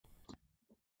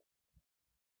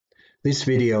This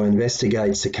video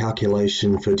investigates the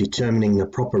calculation for determining the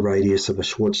proper radius of a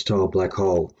Schwarzschild black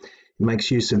hole. It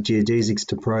makes use of geodesics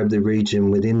to probe the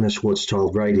region within the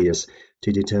Schwarzschild radius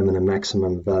to determine a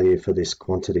maximum value for this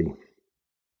quantity.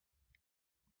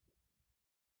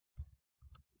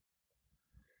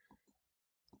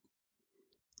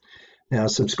 Now, a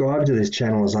subscriber to this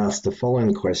channel has asked the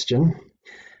following question,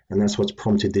 and that's what's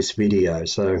prompted this video.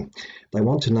 So they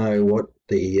want to know what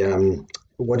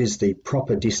is the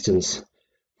proper distance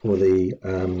for the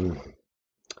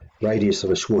radius of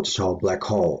a Schwarzschild black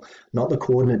hole, not the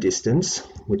coordinate distance,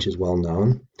 which is well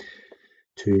known,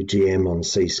 2gm on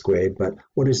c squared, but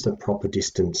what is the proper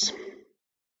distance?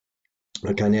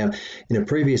 Okay, now in a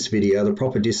previous video, the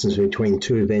proper distance between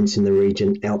two events in the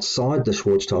region outside the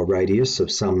Schwarzschild radius of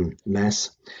some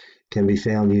mass can be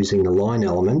found using the line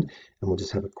element, and we'll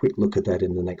just have a quick look at that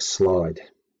in the next slide.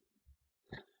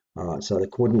 Alright, so the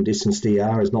coordinate distance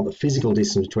dr is not the physical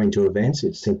distance between two events,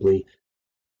 it's simply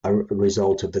a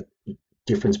result of the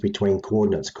difference between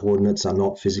coordinates. Coordinates are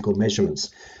not physical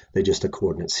measurements, they're just a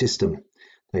coordinate system.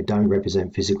 They don't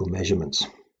represent physical measurements.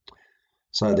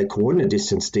 So the coordinate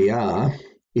distance dr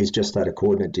is just that, a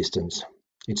coordinate distance.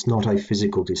 It's not a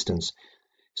physical distance.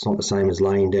 It's not the same as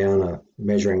laying down a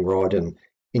measuring rod and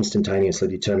instantaneously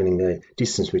determining the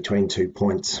distance between 2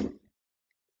 points.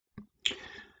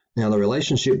 Now the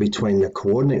relationship between the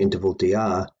coordinate interval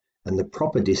dr and the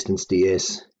proper distance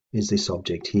ds is this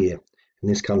object here, and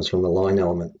this comes from the line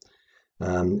element.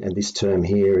 And this term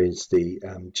here is the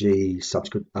g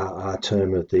subscript r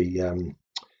term of the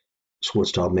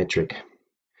Schwarzschild metric.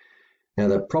 Now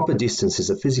the proper distance is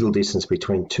a physical distance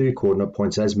between two coordinate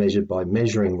points as measured by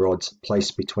measuring rods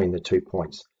placed between the 2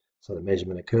 points. So the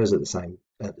measurement occurs at the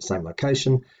same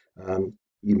location.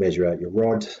 You measure out your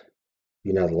rod,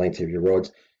 you know the length of your rod,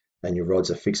 and your rods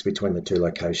are fixed between the two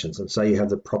locations, and so you have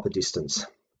the proper distance.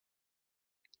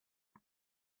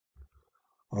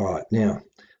 All right, now,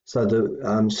 so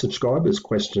the subscriber's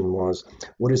question was,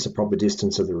 what is the proper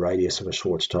distance of the radius of a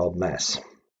Schwarzschild mass?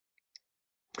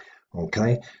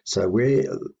 Okay, so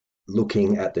we're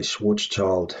looking at the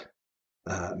Schwarzschild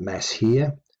mass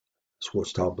here,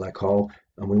 Schwarzschild black hole,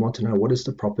 and we want to know what is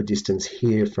the proper distance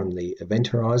here from the event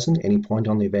horizon, any point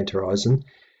on the event horizon,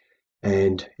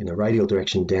 and in a radial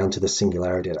direction down to the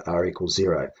singularity at r equals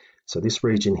 0. So this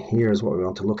region here is what we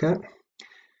want to look at.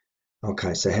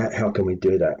 Okay, so how can we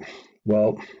do that?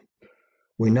 Well,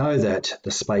 we know that the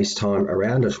space-time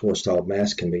around a Schwarzschild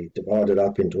mass can be divided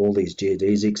up into all these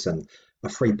geodesics, and a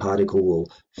free particle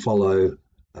will follow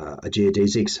a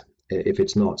geodesics. If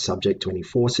it's not subject to any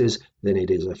forces, then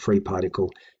it is a free particle,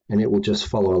 and it will just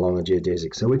follow along a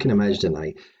geodesic. So we can imagine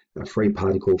a free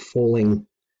particle falling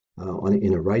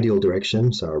in a radial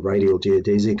direction, so a radial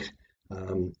geodesic,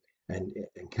 and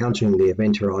encountering the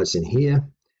event horizon here,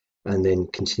 and then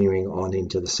continuing on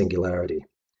into the singularity.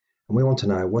 And we want to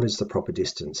know what is the proper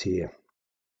distance here.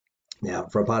 Now,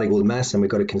 for a particle with mass, then we've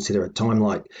got to consider a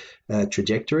time-like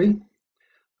trajectory.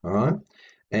 All right,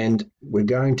 and we're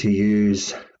going to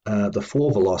use the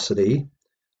fall velocity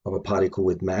of a particle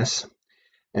with mass.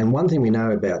 And one thing we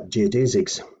know about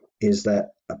geodesics is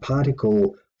that a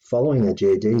particle following a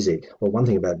geodesic, well, one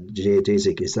thing about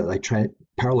geodesic is that they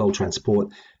parallel transport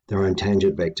their own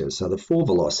tangent vectors. So the fall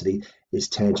velocity is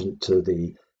tangent to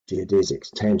the geodesics,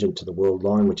 tangent to the world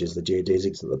line, which is the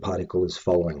geodesics that the particle is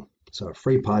following. So a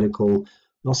free particle,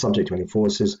 not subject to any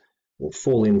forces, will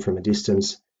fall in from a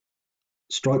distance,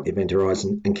 strike the event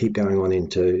horizon, and keep going on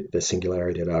into the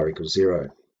singularity at r equals 0.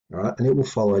 All right, and it will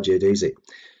follow a geodesic.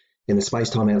 In the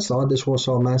space-time outside the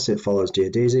Schwarzschild mass, it follows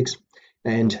geodesics,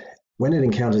 and when it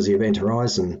encounters the event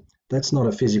horizon, that's not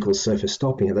a physical surface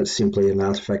stopping it, that's simply an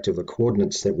artifact of the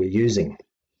coordinates that we're using.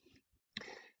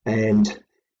 And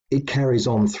it carries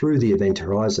on through the event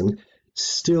horizon,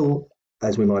 still,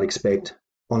 as we might expect,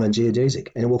 on a geodesic,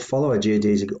 and it will follow a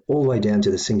geodesic all the way down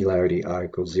to the singularity r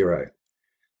equals 0.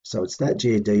 So it's that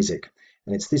geodesic,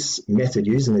 and it's this method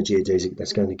using the geodesic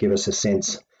that's going to give us a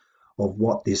sense of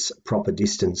what this proper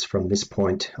distance from this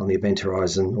point on the event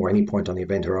horizon, or any point on the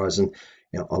event horizon,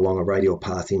 along a radial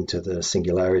path into the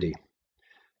singularity.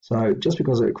 So just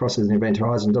because it crosses an event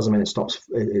horizon doesn't mean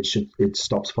it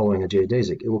stops following a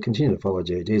geodesic. It will continue to follow a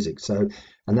geodesic. So,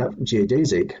 and that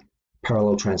geodesic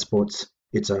parallel transports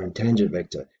its own tangent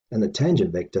vector, and the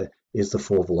tangent vector is the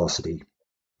fall velocity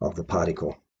of the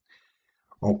particle.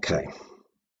 Okay.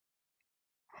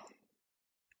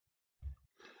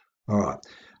 All right.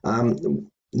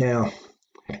 Now,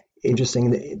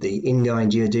 interesting, the ingoing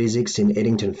geodesics in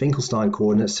Edington-Finkelstein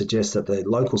coordinates suggest that the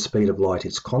local speed of light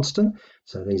is constant.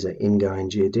 So these are ingoing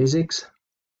geodesics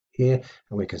here,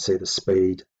 and we can see the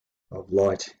speed of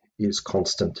light is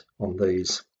constant on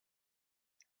these.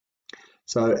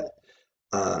 So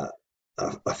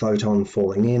a photon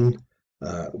falling in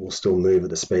will still move at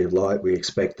the speed of light. We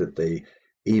expect that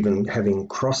even having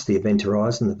crossed the event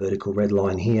horizon, the vertical red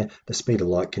line here, the speed of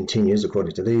light continues,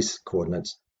 according to these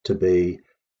coordinates, to be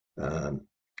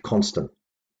constant,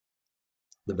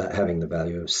 having the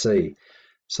value of c.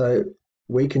 So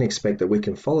we can expect that we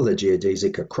can follow the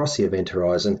geodesic across the event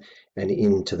horizon and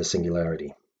into the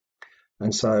singularity.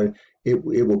 And so it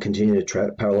will continue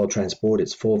to parallel transport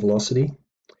its forward velocity,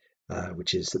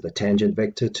 which is the tangent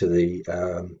vector to the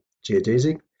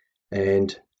geodesic.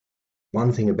 And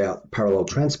one thing about parallel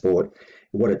transport,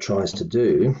 what it tries to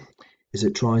do is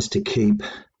it tries to keep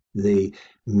the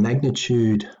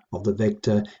magnitude of the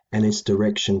vector and its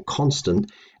direction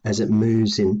constant as it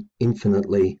moves in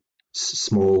infinitely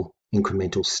small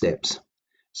incremental steps.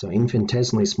 So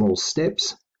infinitesimally small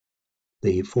steps,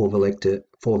 the forward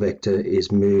vector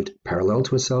is moved parallel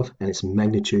to itself and its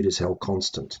magnitude is held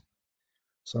constant.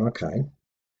 So okay,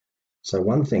 so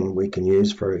one thing we can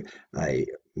use for a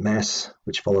mass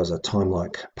which follows a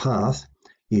time-like path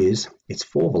is its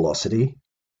forward velocity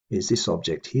is this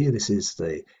object here. This is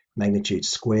the magnitude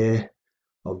square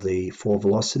of the forward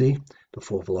velocity. The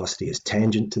forward velocity is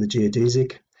tangent to the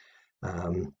geodesic.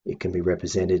 It can be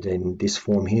represented in this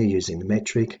form here using the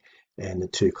metric and the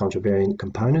two contravariant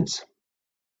components.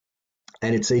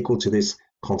 And it's equal to this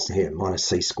constant here, minus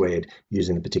c squared,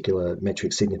 using the particular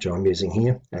metric signature I'm using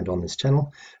here and on this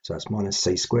channel. So it's minus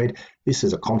c squared. This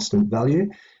is a constant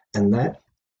value, and that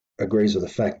agrees with the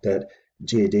fact that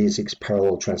geodesics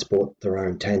parallel transport their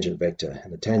own tangent vector,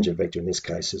 and the tangent vector in this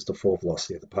case is the forward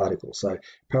velocity of the particle. So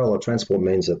parallel transport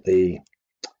means that the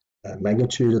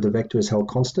magnitude of the vector is held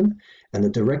constant and the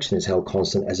direction is held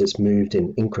constant as it's moved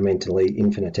in incrementally,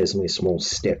 infinitesimally small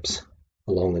steps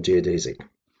along the geodesic.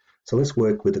 So let's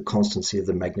work with the constancy of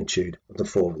the magnitude of the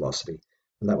forward velocity,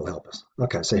 and that will help us.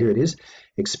 Okay, so here it is.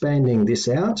 Expanding this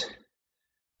out,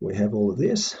 we have all of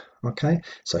this. Okay,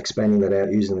 so expanding that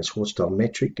out using the Schwarzschild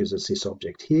metric gives us this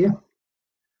object here.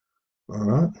 All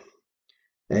right,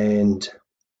 and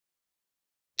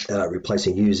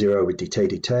replacing u0 with d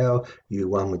t tau,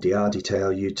 u1 with dr d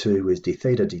tau, u2 with d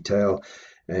theta d tau,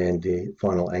 and the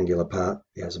final angular part,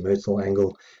 the azimuthal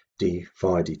angle, d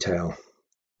phi d tau.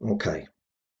 Okay.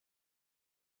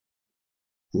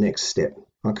 Next step.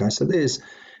 Okay, so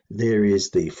there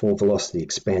is the forward velocity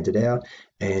expanded out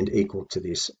and equal to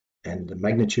this, and the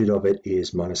magnitude of it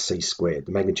is minus c squared,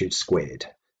 the magnitude squared.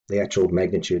 The actual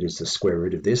magnitude is the square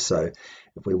root of this, so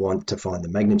if we want to find the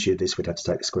magnitude of this, we'd have to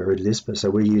take the square root of this, but so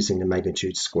we're using the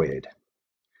magnitude squared.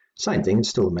 Same thing, it's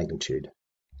still a magnitude.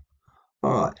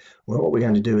 All right, well, what we're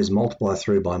going to do is multiply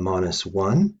through by minus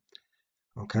 1.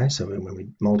 Okay, so when we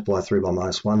multiply through by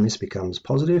minus 1, this becomes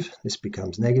positive, this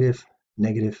becomes negative,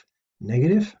 negative,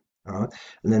 negative. All right,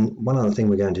 and then one other thing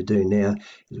we're going to do now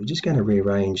is we're just going to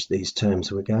rearrange these terms.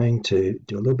 So we're going to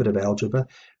do a little bit of algebra,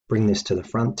 bring this to the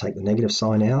front, take the negative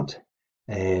sign out,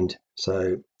 and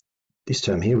so this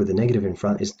term here with the negative in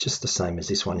front is just the same as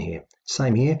this one here.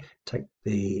 Same here, take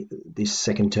this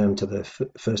second term to the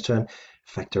first term,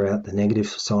 factor out the negative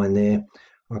sign there.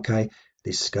 Okay,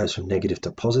 this goes from negative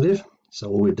to positive. So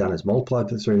all we've done is multiplied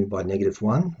through by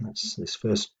 -1. That's this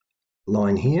first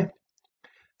line here.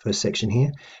 First section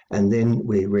here, and then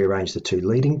we rearrange the two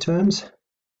leading terms,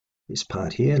 this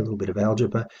part here, a little bit of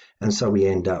algebra, and so we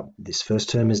end up, this first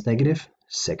term is negative,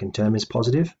 second term is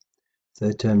positive,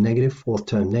 third term negative, fourth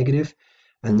term negative,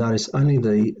 and notice only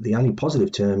the only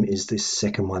positive term is this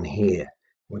second one here.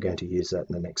 We're going to use that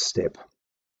in the next step.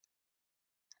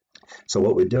 So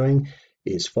what we're doing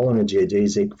is following a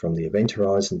geodesic from the event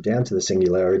horizon down to the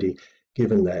singularity,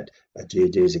 given that a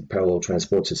geodesic parallel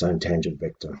transports its own tangent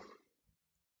vector.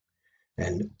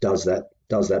 And does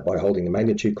that by holding the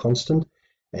magnitude constant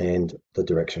and the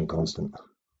direction constant.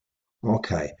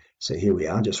 Okay, so here we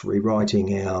are, just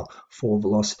rewriting our forward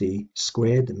velocity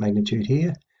squared, the magnitude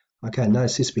here. Okay,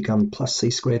 notice this becomes plus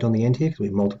c squared on the end here because we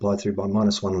multiplied through by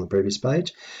 -1 on the previous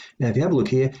page. Now, if you have a look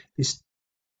here, this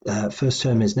first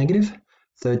term is negative,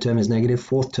 third term is negative,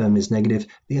 fourth term is negative.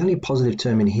 The only positive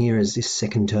term in here is this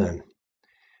second term,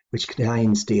 which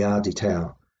contains dr d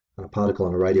tau. A particle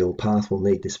on a radial path will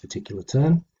need this particular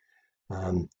term.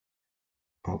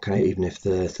 Okay, even if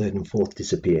the third and fourth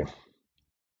disappear.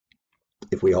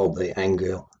 If we hold the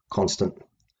angle constant,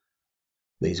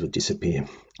 these would disappear.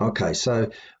 Okay,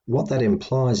 so what that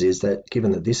implies is that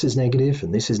given that this is negative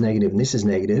and this is negative and this is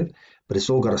negative, but it's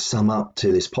all got to sum up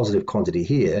to this positive quantity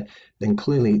here, then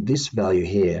clearly this value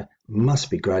here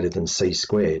must be greater than c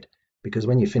squared, because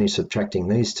when you finish subtracting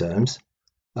these terms,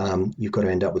 you've got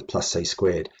to end up with plus c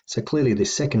squared. So clearly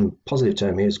this second positive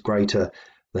term here is greater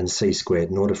than c squared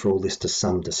in order for all this to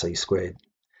sum to c squared.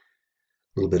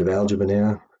 A little bit of algebra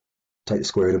now. Take the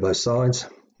square root of both sides.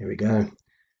 Here we go.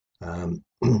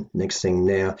 Next thing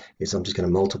now is I'm just going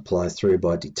to multiply through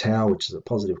by d tau, which is a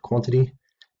positive quantity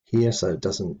here, so it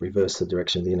doesn't reverse the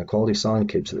direction of the inequality sign,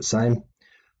 keeps it the same.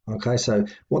 Okay, so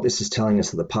what this is telling us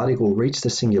is that the particle reached the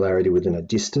singularity within a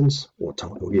distance, or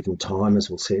given time, as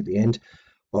we'll see at the end,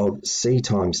 of c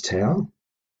times tau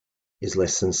is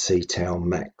less than c tau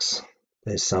max.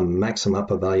 There's some maximum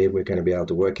upper value we're going to be able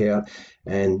to work out,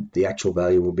 and the actual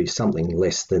value will be something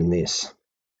less than this,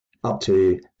 up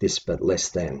to this but less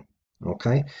than.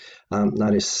 Okay,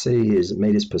 notice c is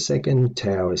meters per second,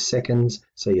 tau is seconds,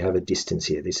 so you have a distance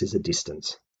here. This is a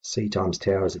distance. C times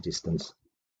tau is a distance.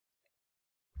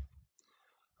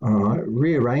 All right,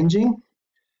 rearranging.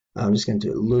 I'm just going to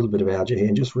do a little bit of algebra here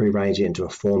and just rearrange it into a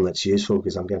form that's useful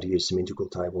because I'm going to use some integral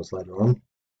tables later on.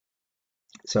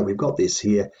 So we've got this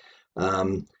here,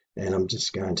 and I'm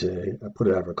just going to put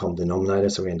it over a common denominator,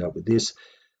 so we end up with this.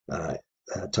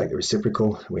 Take the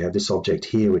reciprocal. We have this object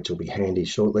here, which will be handy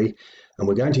shortly, and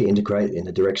we're going to integrate in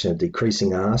the direction of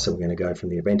decreasing r, so we're going to go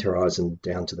from the event horizon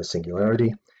down to the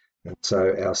singularity. And so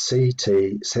our c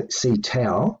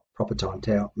tau, proper time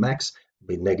tau max,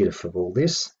 will be negative for all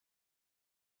this.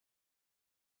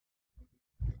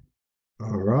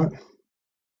 All right,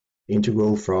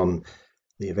 integral from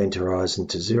the event horizon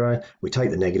to 0. We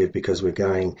take the negative because we're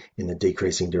going in the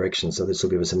decreasing direction, so this will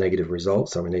give us a negative result,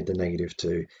 so we need the negative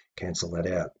to cancel that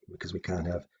out because we can't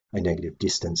have a negative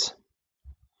distance.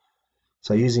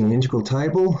 So using an integral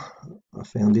table, I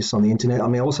found this on the internet. I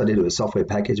mean, I also did it with a software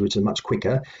package, which is much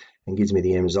quicker and gives me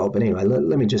the end result. But anyway,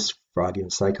 let me just, for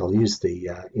argument's sake, I'll use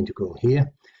the integral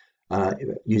here.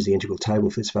 Use the integral table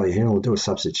for this value here, and we'll do a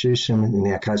substitution. In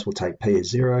our case, we'll take p as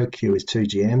 0, q is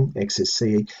 2gm, x is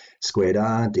c squared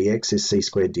r, dx is c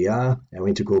squared dr. Our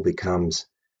integral becomes,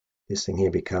 this thing here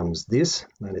becomes this,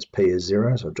 known as p as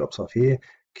 0, so it drops off here,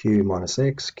 q minus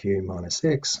x,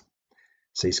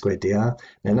 c squared dr.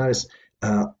 Now notice,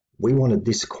 we wanted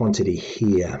this quantity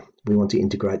here. We want to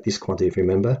integrate this quantity, if you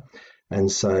remember,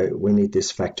 and so we need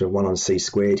this factor of 1 on c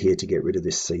squared here to get rid of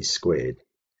this c squared.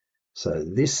 So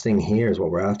this thing here is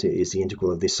what we're after, is the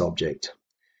integral of this object.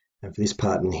 And for this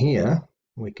part in here,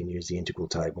 we can use the integral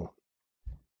table.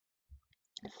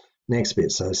 Next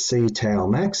bit, so c tau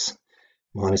max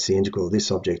minus the integral of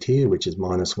this object here, which is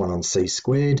minus 1 on c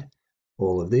squared,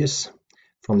 all of this.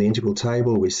 From the integral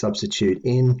table, we substitute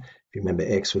in, if you remember,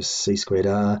 x was c squared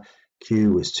r,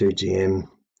 q was 2gm,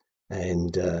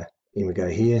 and in we go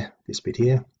here, this bit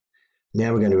here.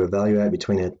 Now we're going to evaluate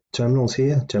between our terminals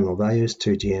here, terminal values,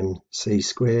 2gm c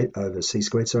squared over c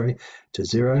squared, to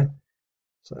 0.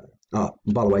 So,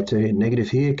 by the way, to negative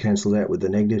here, cancel that with the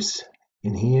negatives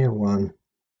in here, 1,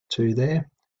 2 there.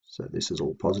 So this is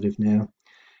all positive now.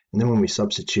 And then when we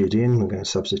substitute in, we're going to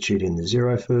substitute in the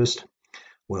 0 first.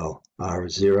 Well, r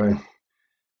is 0.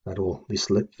 This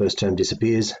first term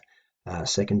disappears.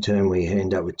 Second term, we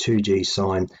end up with 2g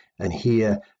sine, and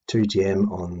here 2gm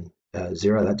on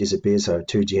 0, that disappears, so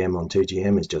 2gm on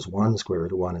 2gm is just 1, square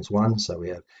root of 1 is 1, so we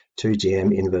have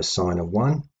 2gm inverse sine of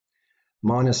 1.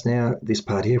 Minus now this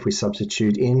part here, if we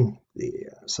substitute in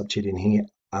here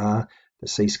r, the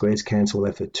c squareds cancel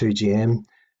that for 2gm,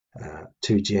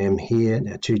 2gm here,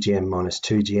 now 2gm minus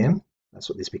 2gm, that's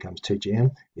what this becomes,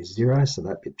 2gm is 0, so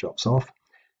that bit drops off.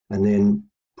 And then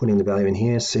putting the value in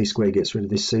here, c squared gets rid of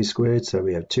this c squared, so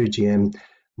we have 2gm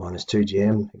minus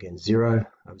 2gm, again 0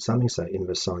 of something, so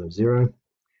inverse sine of 0,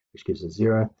 which gives us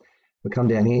 0. We come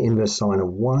down here, inverse sine of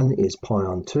 1 is pi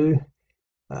on 2.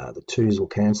 The 2's will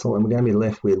cancel, and we're going to be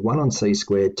left with 1 on c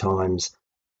squared times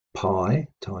pi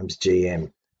times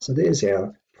gm. So there's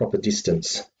our proper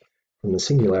distance from the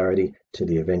singularity to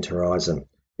the event horizon.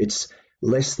 It's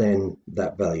less than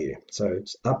that value. So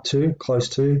it's up to, close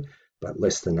to, but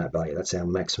less than that value. That's our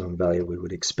maximum value we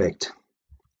would expect.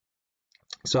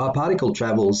 So our particle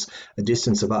travels a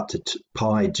distance of up to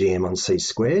pi gm on c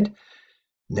squared.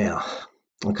 Now,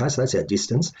 okay, so that's our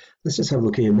distance. Let's just have a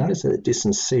look here. Notice that the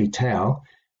distance c tau,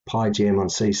 pi gm on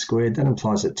c squared, that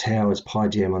implies that tau is pi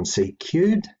gm on c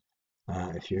cubed.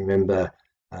 If you remember,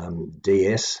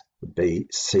 ds would be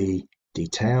c d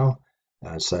tau,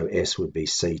 so s would be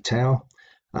c tau.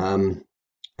 And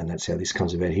that's how this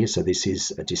comes about here. So this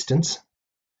is a distance.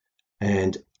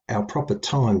 And our proper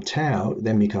time tau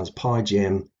then becomes pi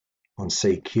gm on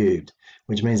c cubed,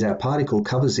 which means our particle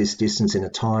covers this distance in a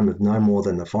time of no more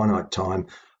than the finite time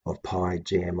of pi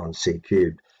gm on c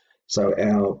cubed. So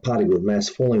our particle of mass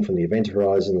falling from the event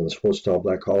horizon of the Schwarzschild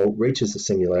black hole reaches the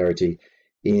singularity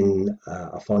in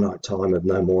a finite time of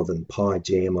no more than pi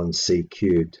gm on c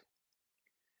cubed.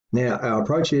 Now, our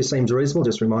approach here seems reasonable,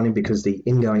 just reminding, because the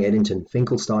ingoing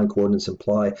Edington-Finkelstein coordinates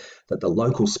imply that the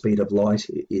local speed of light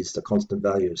is the constant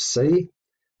value of c,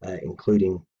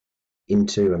 including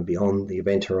into and beyond the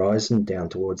event horizon down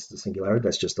towards the singularity.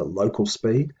 That's just a local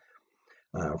speed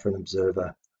for an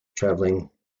observer traveling,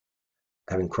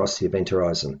 having crossed the event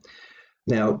horizon.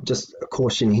 Now, just a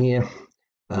caution here,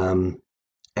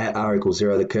 at r equals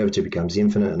 0, the curvature becomes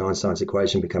infinite and Einstein's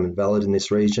equation becomes invalid in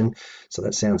this region. So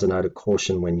that sounds a note of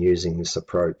caution when using this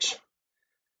approach.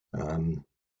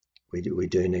 We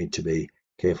do need to be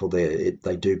careful there.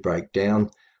 They do break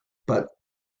down, but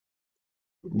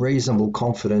reasonable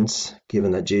confidence,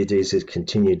 given that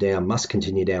geodesics must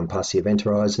continue down past the event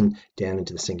horizon, down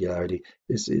into the singularity.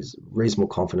 This is reasonable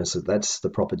confidence that that's the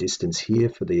proper distance here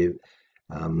for the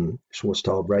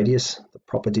Schwarzschild radius, the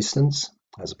proper distance,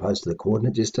 as opposed to the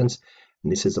coordinate distance.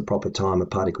 And this is the proper time a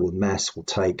particle with mass will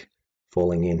take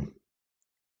falling in.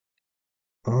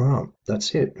 All right,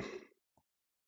 that's it.